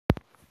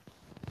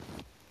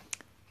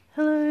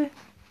Hello,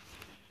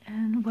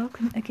 and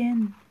welcome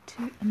again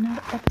to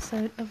another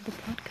episode of the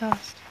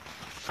podcast.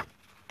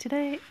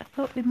 Today, I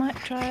thought we might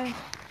try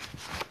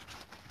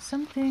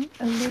something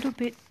a little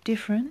bit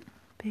different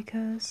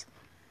because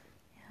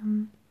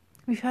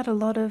we've had a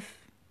lot of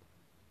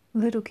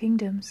Little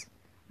Kingdoms,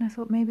 and I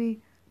thought maybe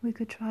we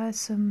could try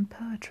some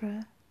poetry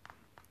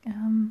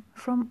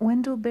from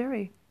Wendell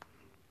Berry,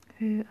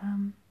 who's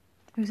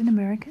an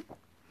American,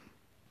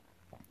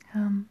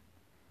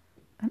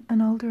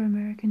 an older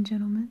American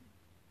gentleman.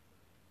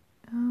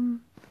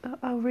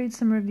 I'll read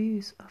some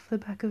reviews off the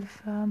back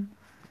of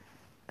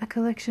a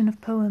collection of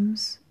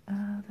poems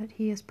that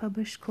he has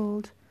published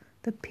called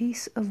The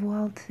Peace of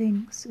Wild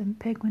Things, and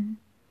Penguin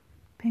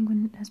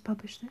has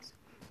published this,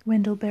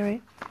 Wendell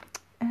Berry.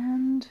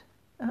 And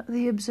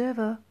The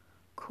Observer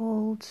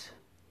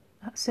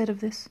said of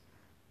this,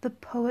 the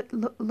poet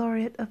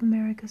laureate of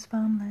America's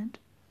farmland.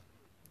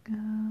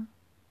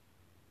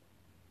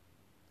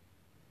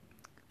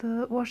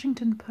 The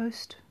Washington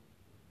Post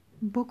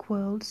Book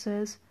World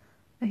says,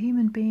 a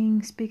human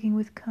being speaking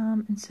with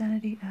calm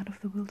insanity out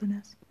of the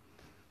wilderness.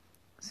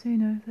 So,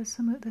 there's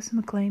some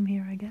acclaim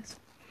here, I guess.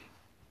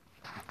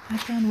 I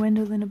found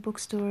Wendell in a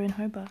bookstore in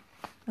Hobart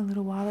a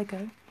little while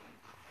ago,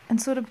 and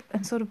sort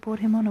of brought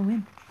him on a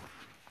whim.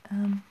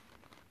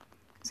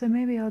 So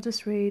maybe I'll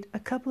just read a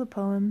couple of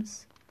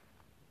poems,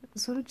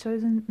 sort of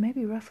chosen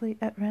maybe roughly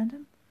at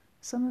random.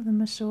 Some of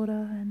them are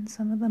shorter and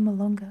some of them are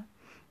longer,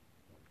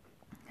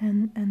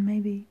 and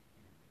maybe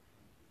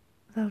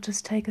they'll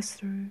just take us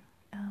through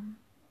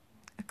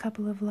a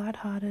couple of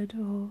light-hearted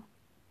or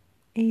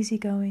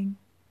easygoing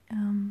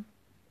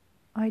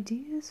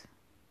ideas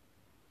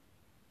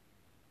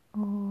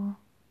or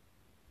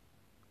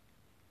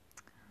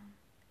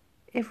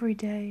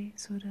everyday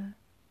sort of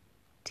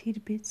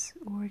tidbits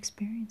or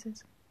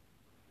experiences.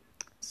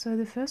 So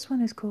the first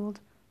one is called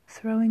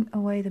Throwing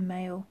Away the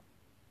Mail.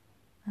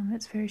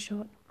 It's very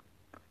short.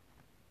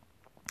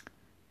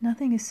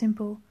 Nothing is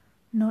simple,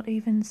 not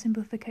even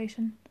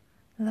simplification.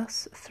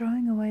 Thus,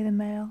 throwing away the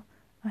mail,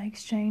 I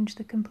exchange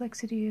the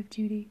complexity of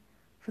duty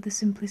for the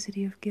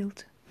simplicity of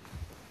guilt.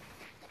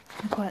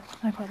 I quite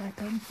like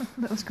that.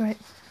 That was great.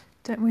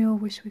 Don't we all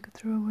wish we could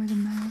throw away the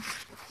mail?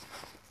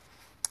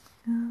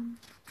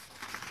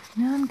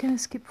 Now I'm going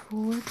to skip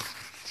forward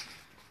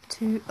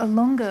to a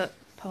longer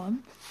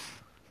poem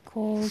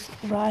called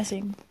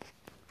Rising,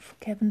 for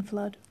Kevin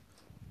Flood.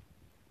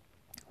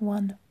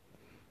 1.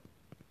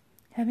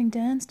 Having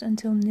danced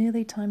until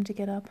nearly time to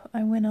get up,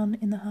 I went on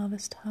in the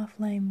harvest half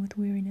lame with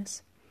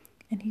weariness,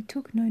 and he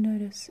took no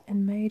notice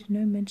and made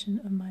no mention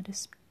of my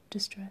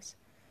distress.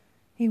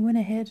 He went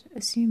ahead,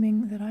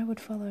 assuming that I would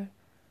follow.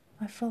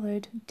 I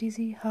followed,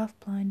 dizzy,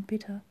 half-blind,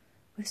 bitter,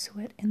 with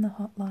sweat in the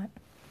hot light.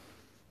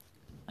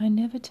 He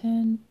never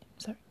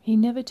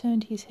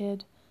turned his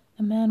head,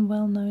 a man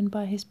well known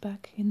by his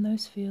back in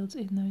those fields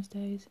in those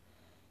days.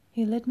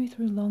 He led me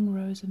through long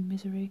rows of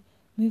misery,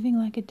 moving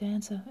like a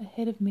dancer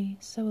ahead of me,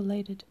 so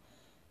elated.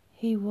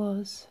 He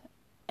was,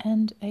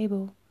 and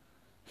able,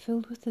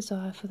 filled with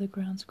desire for the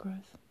ground's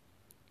growth.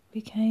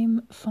 We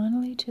came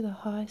finally to the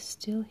high,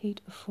 still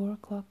heat of 4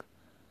 o'clock,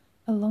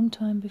 a long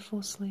time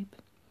before sleep,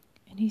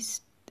 and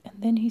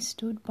then he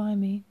stood by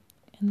me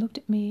and looked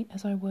at me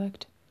as I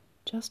worked,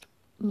 just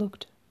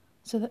looked,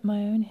 so that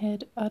my own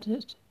head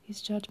uttered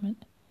his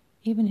judgment,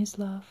 even his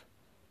laugh.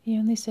 He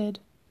only said,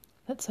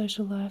 that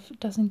social life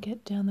doesn't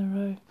get down the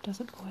row, does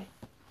it, boy?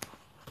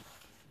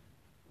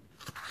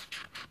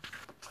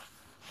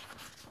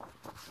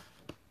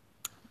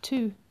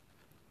 Two.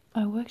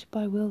 I worked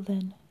by will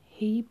then,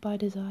 he by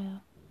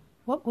desire.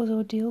 What was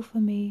ordeal for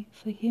me,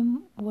 for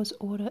him was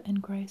order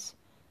and grace,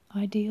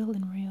 ideal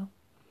and real.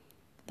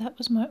 That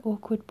was my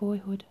awkward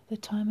boyhood, the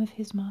time of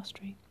his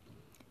mastery.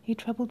 He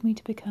troubled me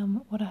to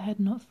become what I had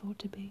not thought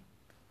to be.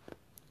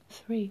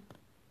 3.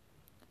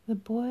 The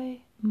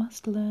boy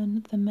must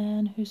learn the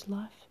man whose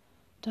life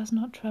does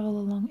not travel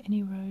along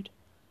any road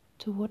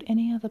toward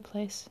any other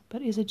place,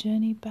 but is a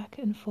journey back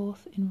and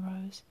forth in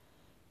rows,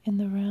 in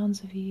the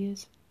rounds of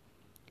years.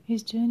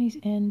 His journeys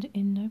end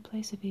in no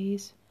place of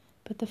ease,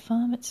 but the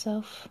farm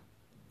itself,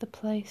 the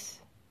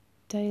place,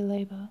 day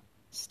labour,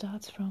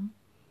 starts from,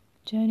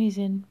 journeys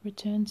in,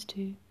 returns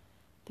to,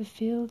 the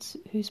fields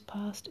whose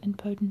past and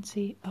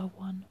potency are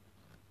one.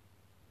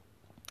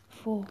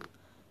 4.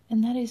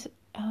 And that is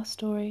our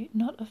story,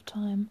 not of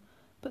time,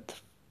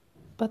 but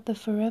the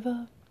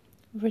forever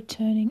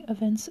returning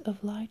events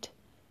of light,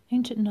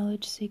 ancient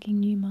knowledge seeking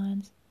new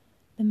minds.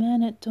 The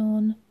man at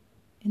dawn,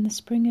 in the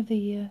spring of the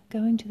year,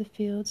 going to the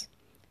fields,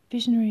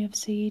 visionary of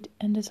seed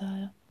and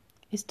desire,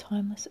 is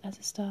timeless as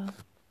a star.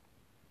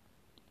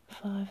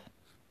 5.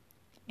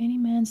 Any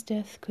man's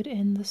death could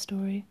end the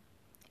story,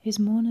 his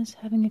mourners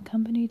having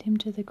accompanied him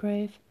to the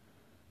grave,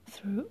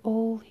 through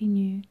all he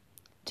knew,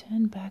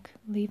 turned back,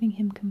 leaving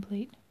him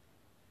complete.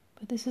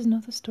 But this is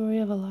not the story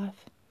of a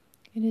life,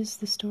 it is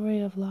the story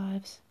of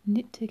lives,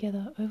 knit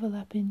together,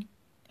 overlapping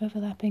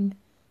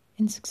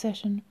in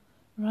succession,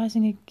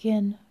 rising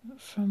again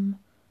from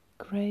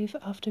grave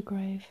after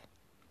grave.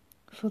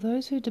 For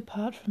those who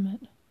depart from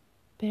it,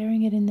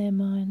 bearing it in their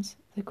minds.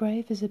 The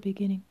grave is a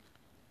beginning.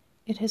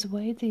 It has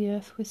weighed the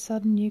earth with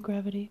sudden new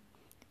gravity,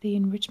 the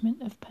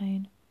enrichment of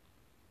pain.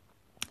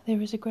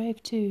 There is a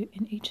grave, too,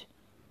 in each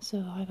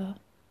survivor.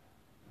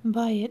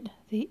 By it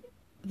the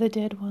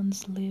dead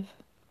ones live.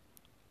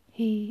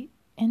 He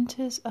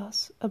enters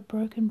us a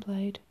broken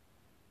blade,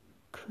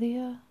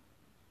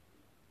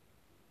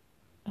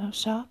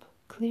 sharp,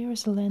 clear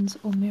as a lens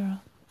or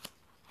mirror.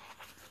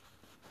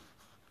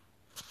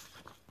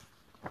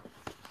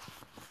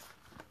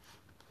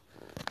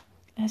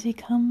 As he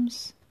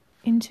comes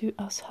into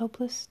us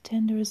helpless,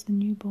 tender as the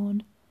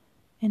newborn,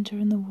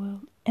 enter the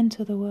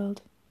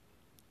world.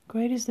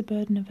 Great is the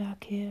burden of our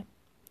care.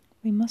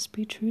 We must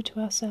be true to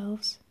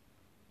ourselves.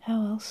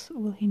 How else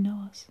will he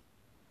know us?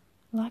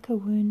 Like a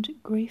wound,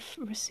 grief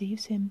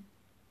receives him.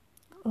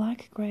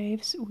 Like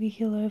graves, we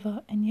heal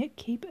over and yet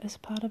keep as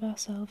part of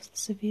ourselves the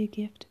severe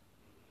gift.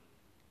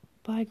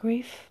 By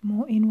grief,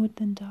 more inward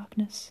than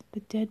darkness, the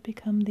dead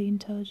become the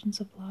intelligence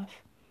of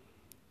life.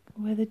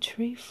 Where the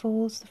tree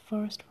falls, the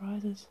forest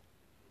rises.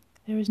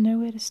 There is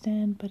nowhere to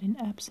stand but in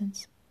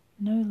absence,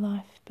 no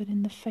life but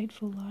in the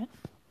fateful light.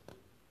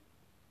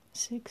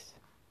 6.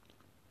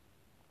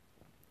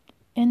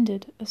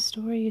 Ended, a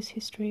story is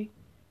history.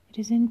 It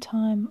is in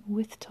time,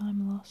 with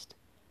time lost.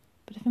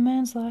 But if a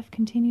man's life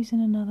continues in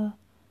another,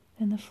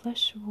 then the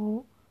flesh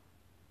will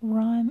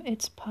rhyme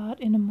its part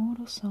in a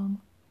mortal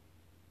song.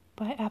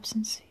 By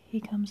absence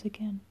he comes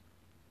again.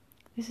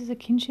 This is a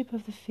kinship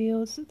of the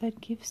fields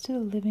that gives to the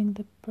living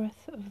the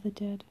breath of the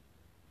dead.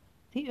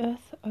 The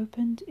earth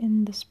opened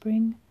in the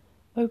spring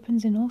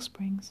opens in all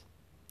springs.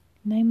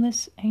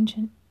 Nameless,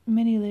 ancient,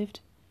 many-lived,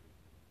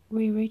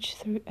 we reach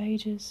through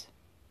ages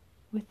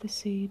with the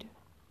seed.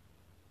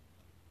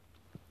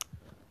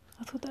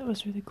 I thought that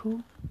was really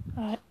cool.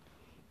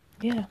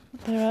 Yeah,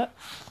 there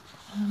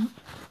are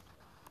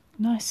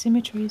nice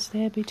symmetries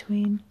there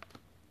between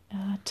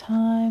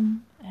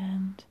time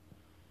and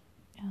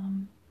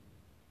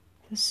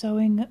the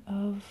sowing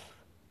of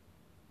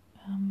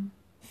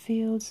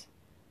fields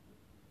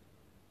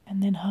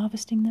and then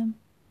harvesting them,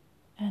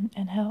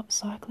 and how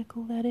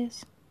cyclical that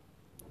is,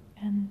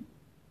 and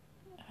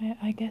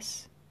I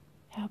guess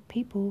how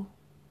people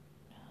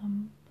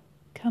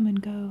come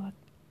and go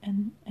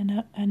and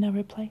are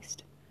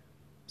replaced.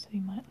 So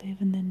you might live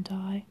and then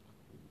die,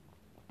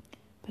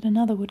 but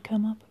another would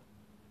come up.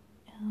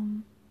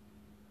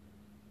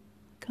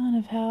 Kind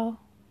of how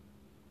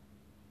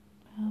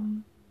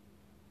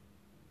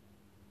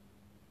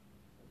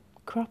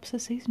crops are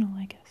seasonal,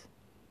 I guess.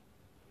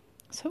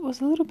 So it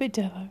was a little bit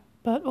Devo,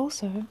 but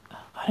also,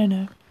 I don't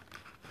know,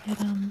 I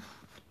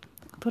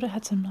thought it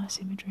had some nice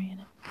imagery in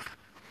it.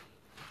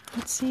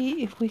 Let's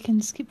see if we can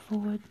skip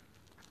forward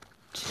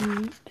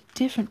to a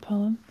different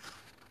poem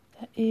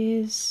that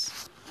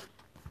is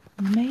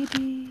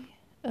maybe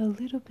a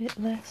little bit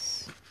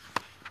less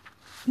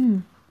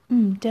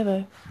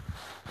Devo.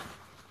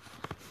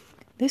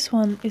 This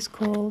one is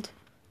called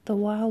The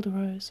Wild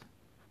Rose.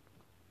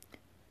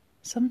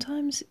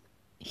 Sometimes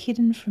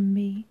hidden from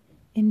me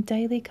in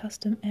daily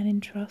custom and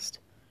in trust,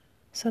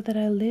 so that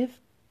I live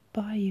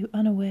by you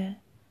unaware,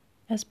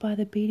 as by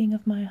the beating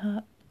of my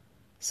heart,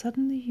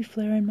 suddenly you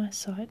flare in my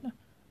sight,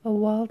 a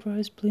wild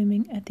rose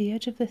blooming at the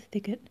edge of the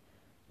thicket,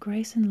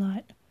 grace and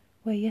light,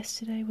 where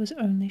yesterday was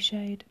only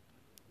shade.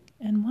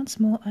 And once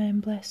more I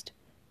am blessed,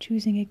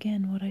 choosing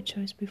again what I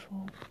chose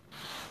before.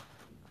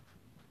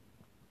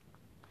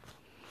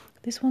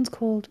 This one's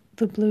called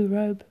The Blue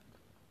Robe.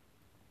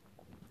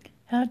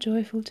 How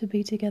joyful to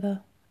be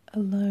together,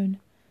 alone,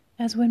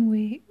 as when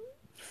we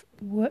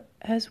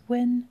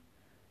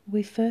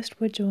first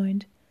were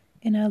joined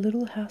in our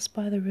little house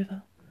by the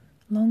river,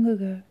 long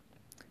ago,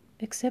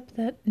 except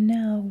that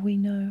now we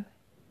know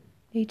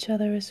each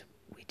other as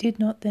we did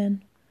not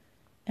then,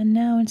 and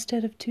now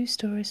instead of two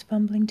stories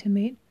fumbling to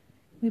meet,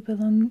 we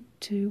belong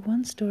to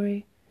one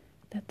story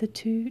that the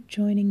two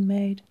joining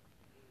made.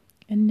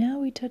 And now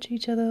we touch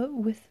each other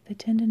with the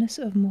tenderness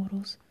of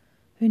mortals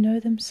who know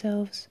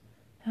themselves.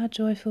 How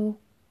joyful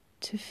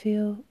to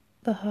feel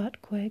the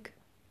heart quake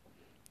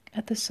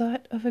at the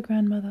sight of a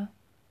grandmother,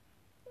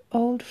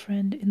 old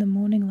friend in the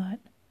morning light,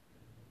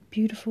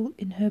 beautiful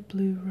in her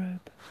blue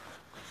robe.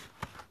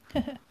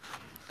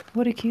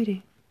 What a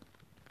cutie.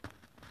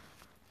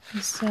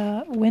 This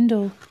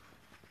Wendell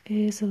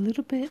is a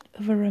little bit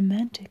of a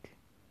romantic.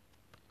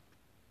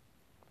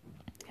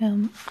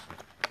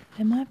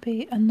 There might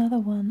be another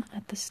one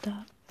at the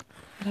start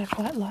that I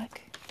quite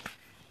like.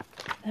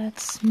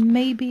 That's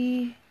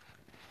maybe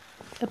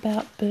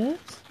about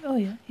birds. Oh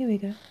yeah, here we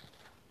go.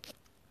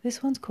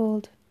 This one's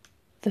called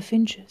The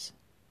Finches.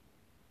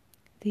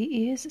 The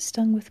ears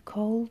stung with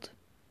cold,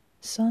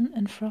 sun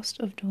and frost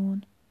of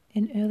dawn,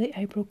 in early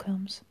April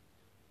comes.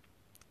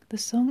 The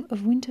song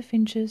of winter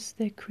finches,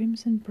 their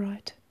crimson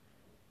bright,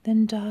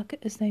 then dark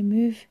as they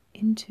move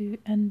into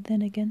and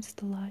then against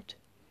the light.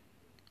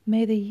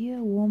 May the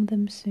year warm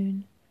them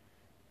soon.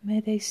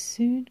 May they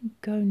soon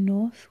go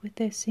north with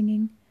their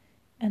singing,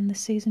 and the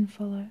season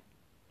follow.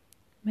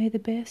 May the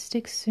bare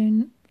sticks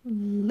soon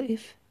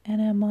live,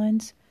 and our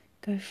minds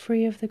go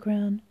free of the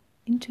ground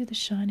into the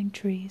shining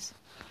trees.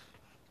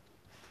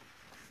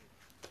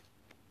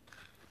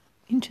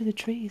 Into the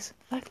trees,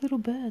 like little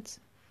birds.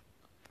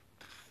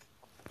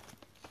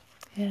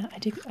 Yeah, I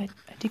dig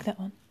that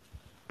one.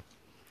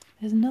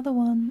 There's another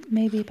one,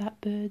 maybe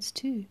about birds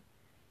too,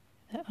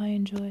 that I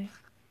enjoy,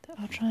 that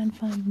I'll try and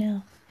find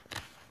now.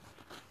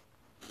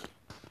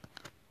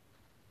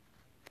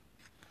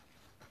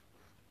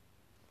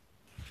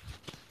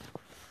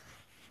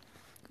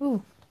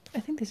 Oh, I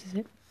think this is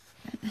it.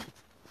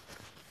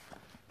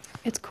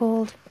 It's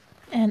called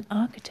An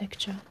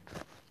Architecture.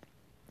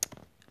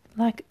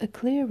 Like a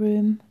clear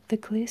room, the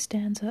clear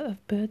stanza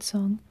of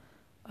birdsong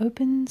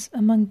opens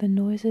among the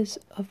noises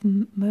of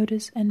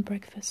motors and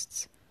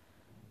breakfasts.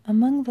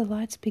 Among the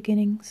light's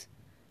beginnings,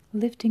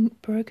 lifting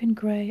broken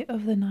grey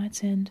of the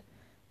night's end,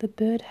 the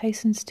bird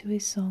hastens to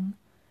his song,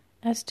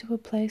 as to a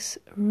place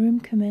a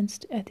room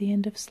commenced at the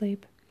end of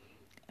sleep.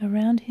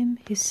 Around him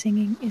his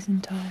singing is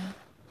entire.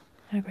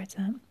 How great's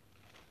that?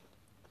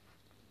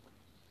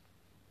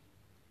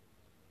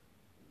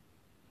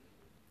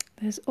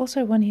 There's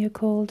also one here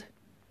called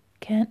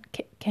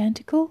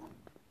Canticle,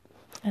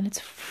 and it's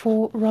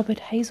for Robert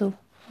Hazel,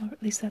 or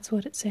at least that's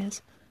what it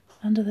says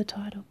under the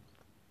title.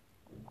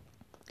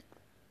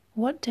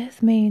 What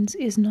death means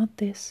is not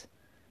this,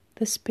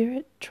 the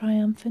spirit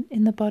triumphant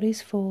in the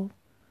body's fall,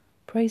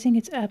 praising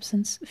its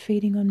absence,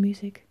 feeding on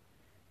music.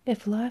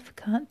 If life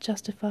can't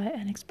justify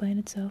and explain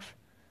itself,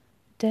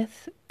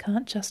 death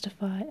can't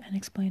justify and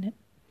explain it.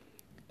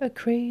 A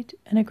creed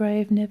and a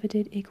grave never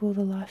did equal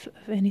the life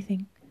of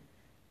anything.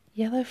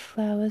 Yellow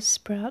flowers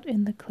sprout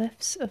in the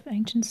clefts of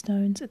ancient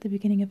stones at the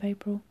beginning of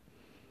April.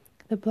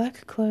 The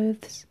black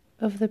clothes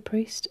of the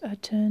priest are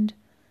turned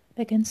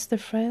against the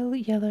frail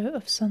yellow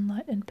of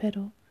sunlight and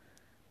petal.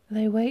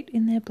 They wait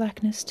in their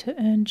blackness to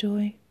earn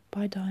joy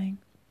by dying.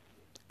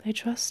 They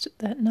trust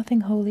that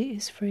nothing holy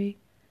is free,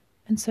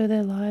 and so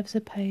their lives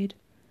are paid.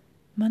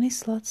 Money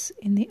slots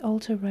in the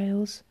altar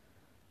rails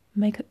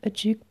make a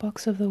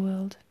jukebox of the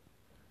world,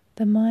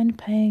 the mind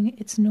paying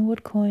its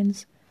gnawed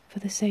coins for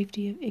the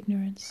safety of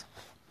ignorance.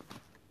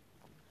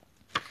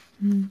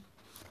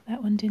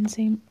 That one didn't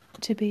seem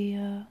to be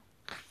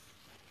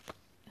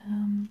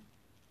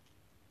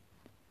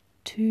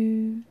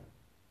too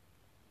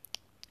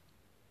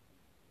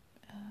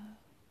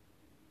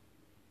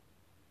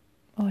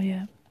oh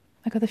yeah,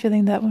 I got the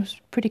feeling that was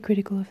pretty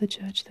critical of the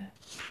church there.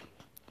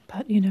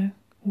 But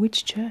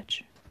which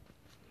church?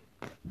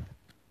 I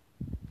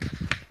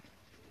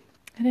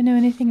don't know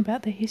anything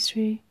about the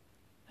history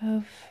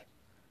of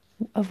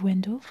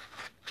Wendell.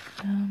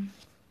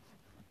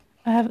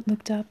 I haven't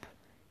looked up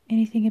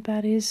anything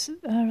about his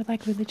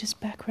religious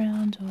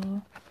background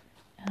or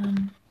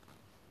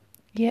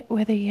yet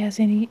whether he has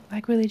any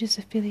religious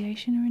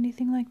affiliation or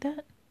anything like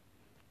that.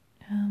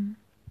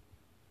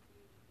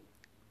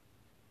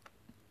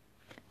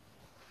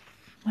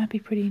 Might be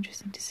pretty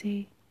interesting to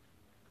see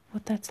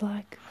what that's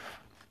like.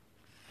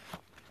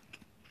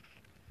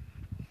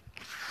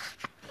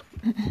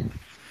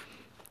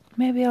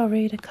 Maybe I'll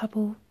read a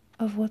couple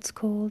of what's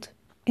called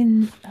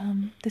in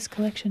this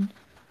collection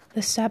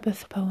the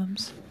Sabbath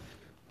poems,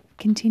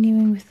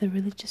 continuing with the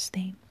religious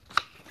theme.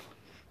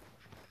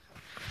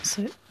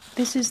 So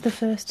this is the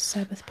first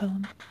Sabbath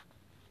poem.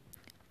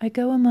 I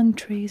go among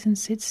trees and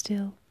sit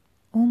still.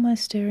 All my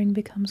stirring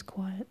becomes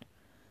quiet.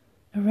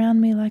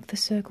 Around me like the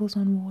circles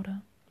on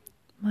water.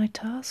 My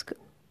tasks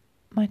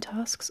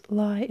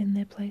lie in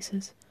their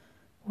places,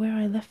 where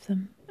I left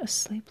them,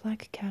 asleep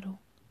like cattle.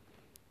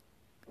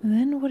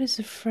 Then what is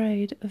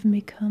afraid of me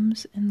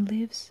comes and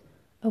lives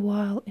a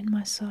while in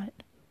my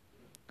sight.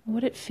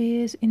 What it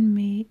fears in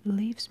me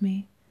leaves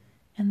me,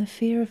 and the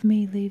fear of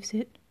me leaves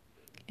it.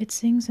 It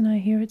sings and I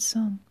hear its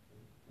song.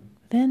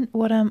 Then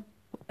what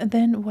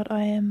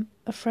I am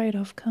afraid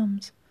of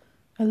comes.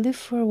 I live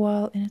for a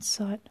while in its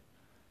sight.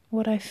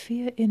 What I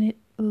fear in it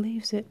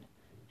leaves it,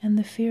 and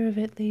the fear of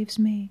it leaves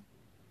me.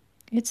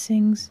 It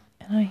sings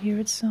and I hear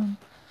its song.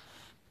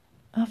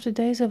 After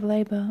days of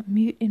labour,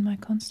 mute in my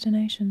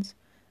consternations,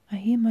 I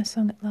hear my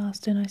song at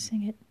last and I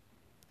sing it.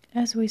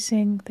 As we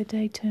sing, the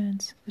day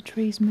turns, the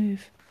trees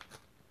move.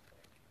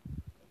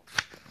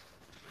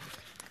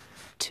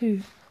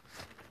 2.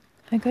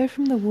 I go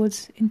from the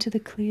woods into the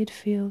cleared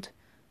field,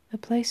 a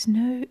place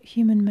no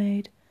human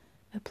made,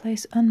 a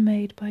place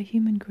unmade by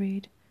human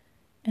greed,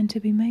 and to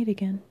be made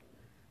again,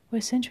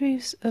 where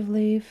centuries of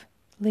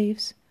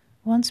leaves,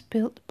 once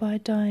built by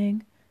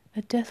dying,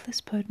 a deathless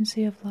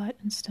potency of light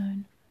and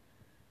stone,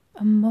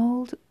 a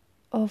mould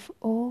of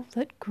all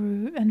that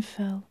grew and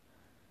fell,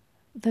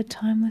 the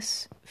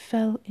timeless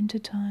fell into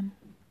time.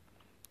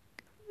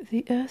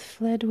 The earth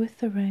fled with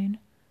the rain,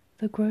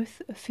 the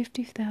growth of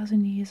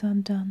 50,000 years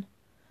undone,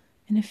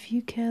 in a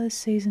few careless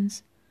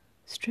seasons,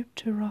 stripped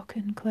to rock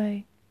and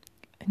clay,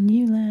 a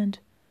new land,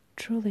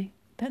 truly,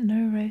 that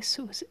no race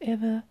was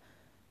ever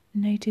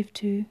native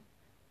to,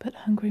 but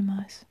hungry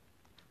mice,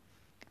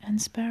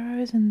 and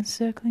sparrows and the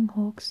circling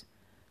hawks,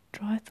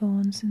 dry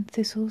thorns and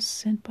thistles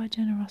sent by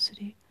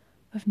generosity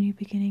of new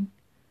beginning.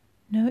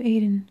 No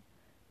Eden,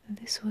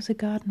 this was a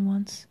garden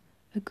once,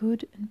 a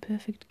good and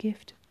perfect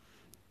gift.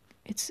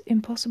 Its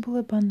impossible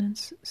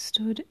abundance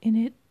stood in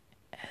it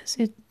as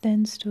it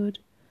then stood,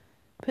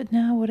 but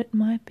now what it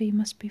might be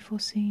must be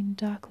foreseen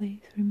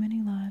darkly through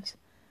many lives,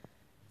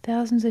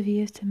 thousands of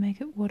years to make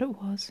it what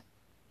it was,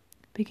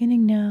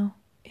 beginning now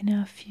in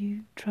our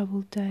few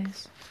troubled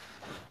days.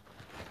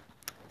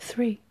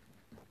 3.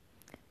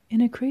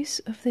 In a crease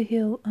of the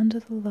hill under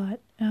the light,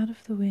 out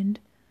of the wind,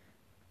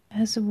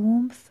 as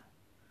warmth,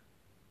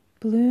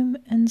 bloom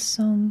and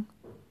song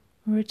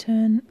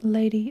return,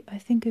 lady, I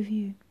think of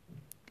you,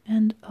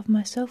 and of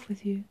myself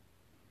with you.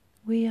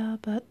 We are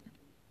but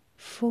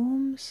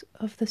forms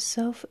of the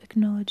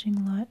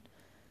self-acknowledging light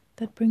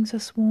that brings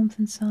us warmth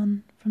and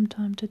sun from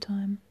time to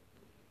time.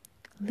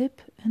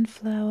 Lip and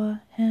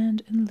flower,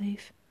 hand and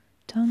leaf,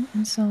 tongue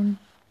and song.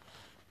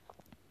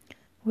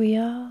 We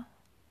are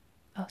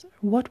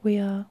what we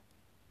are,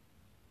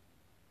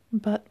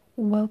 but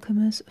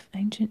welcomers of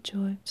ancient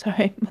joy.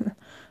 Sorry,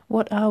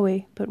 what are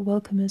we but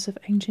welcomers of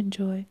ancient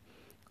joy,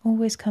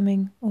 always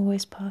coming,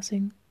 always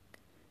passing.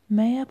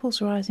 May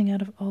apples rising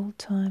out of old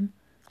time,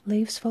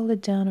 leaves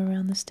folded down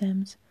around the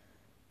stems,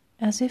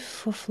 as if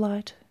for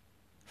flight,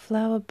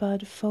 flower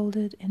bud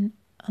folded in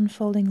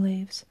unfolding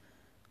leaves.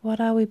 What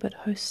are we but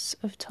hosts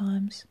of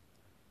times,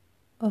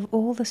 of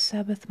all the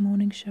Sabbath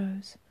morning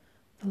shows,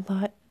 the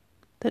light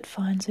that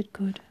finds it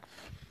good.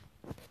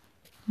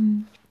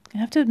 I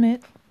have to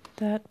admit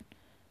that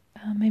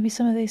maybe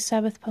some of these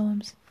Sabbath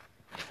poems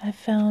I've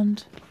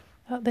found,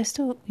 they're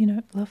still,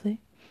 lovely,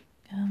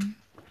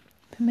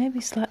 but maybe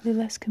slightly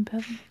less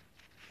compelling,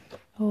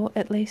 or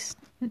at least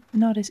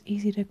not as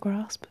easy to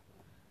grasp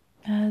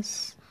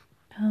as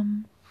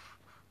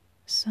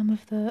some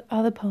of the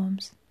other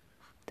poems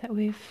that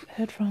we've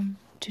heard from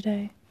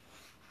today.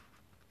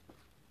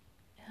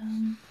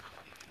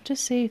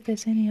 Just see if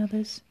there's any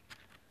others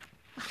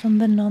from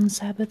the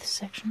non-Sabbath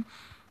section.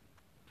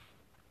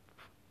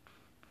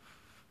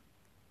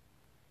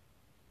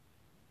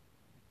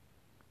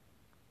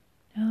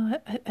 No,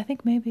 I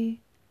think maybe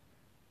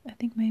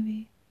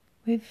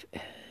we've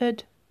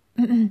heard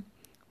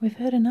we've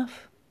heard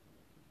enough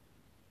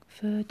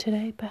for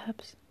today,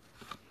 perhaps.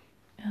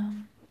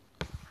 I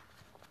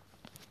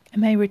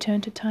may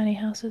return to Tiny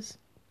Houses,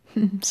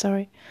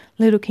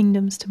 Little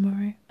Kingdoms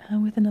tomorrow,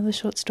 with another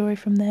short story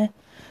from there.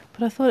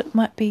 But I thought it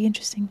might be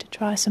interesting to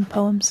try some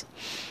poems.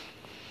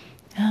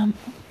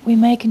 We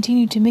may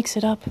continue to mix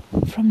it up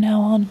from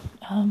now on,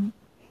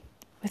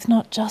 with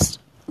not just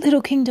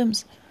Little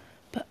Kingdoms,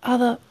 but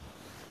other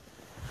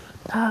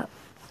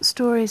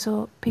stories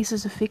or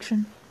pieces of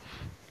fiction,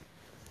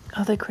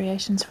 other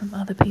creations from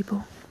other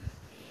people,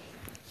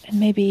 and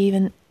maybe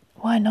even,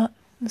 why not,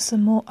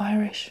 some more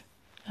Irish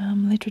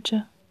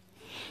literature.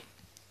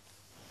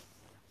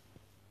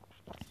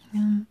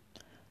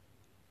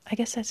 I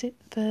guess that's it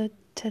for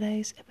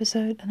today's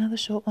episode. Another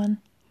short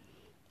one.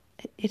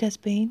 It has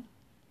been.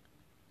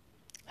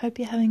 Hope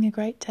you're having a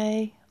great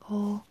day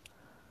or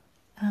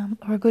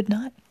a good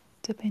night,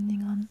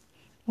 depending on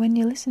when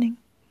you're listening.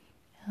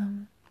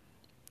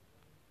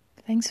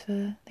 Thanks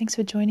for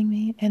joining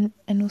me, and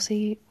we'll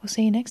see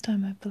you next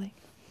time, hopefully.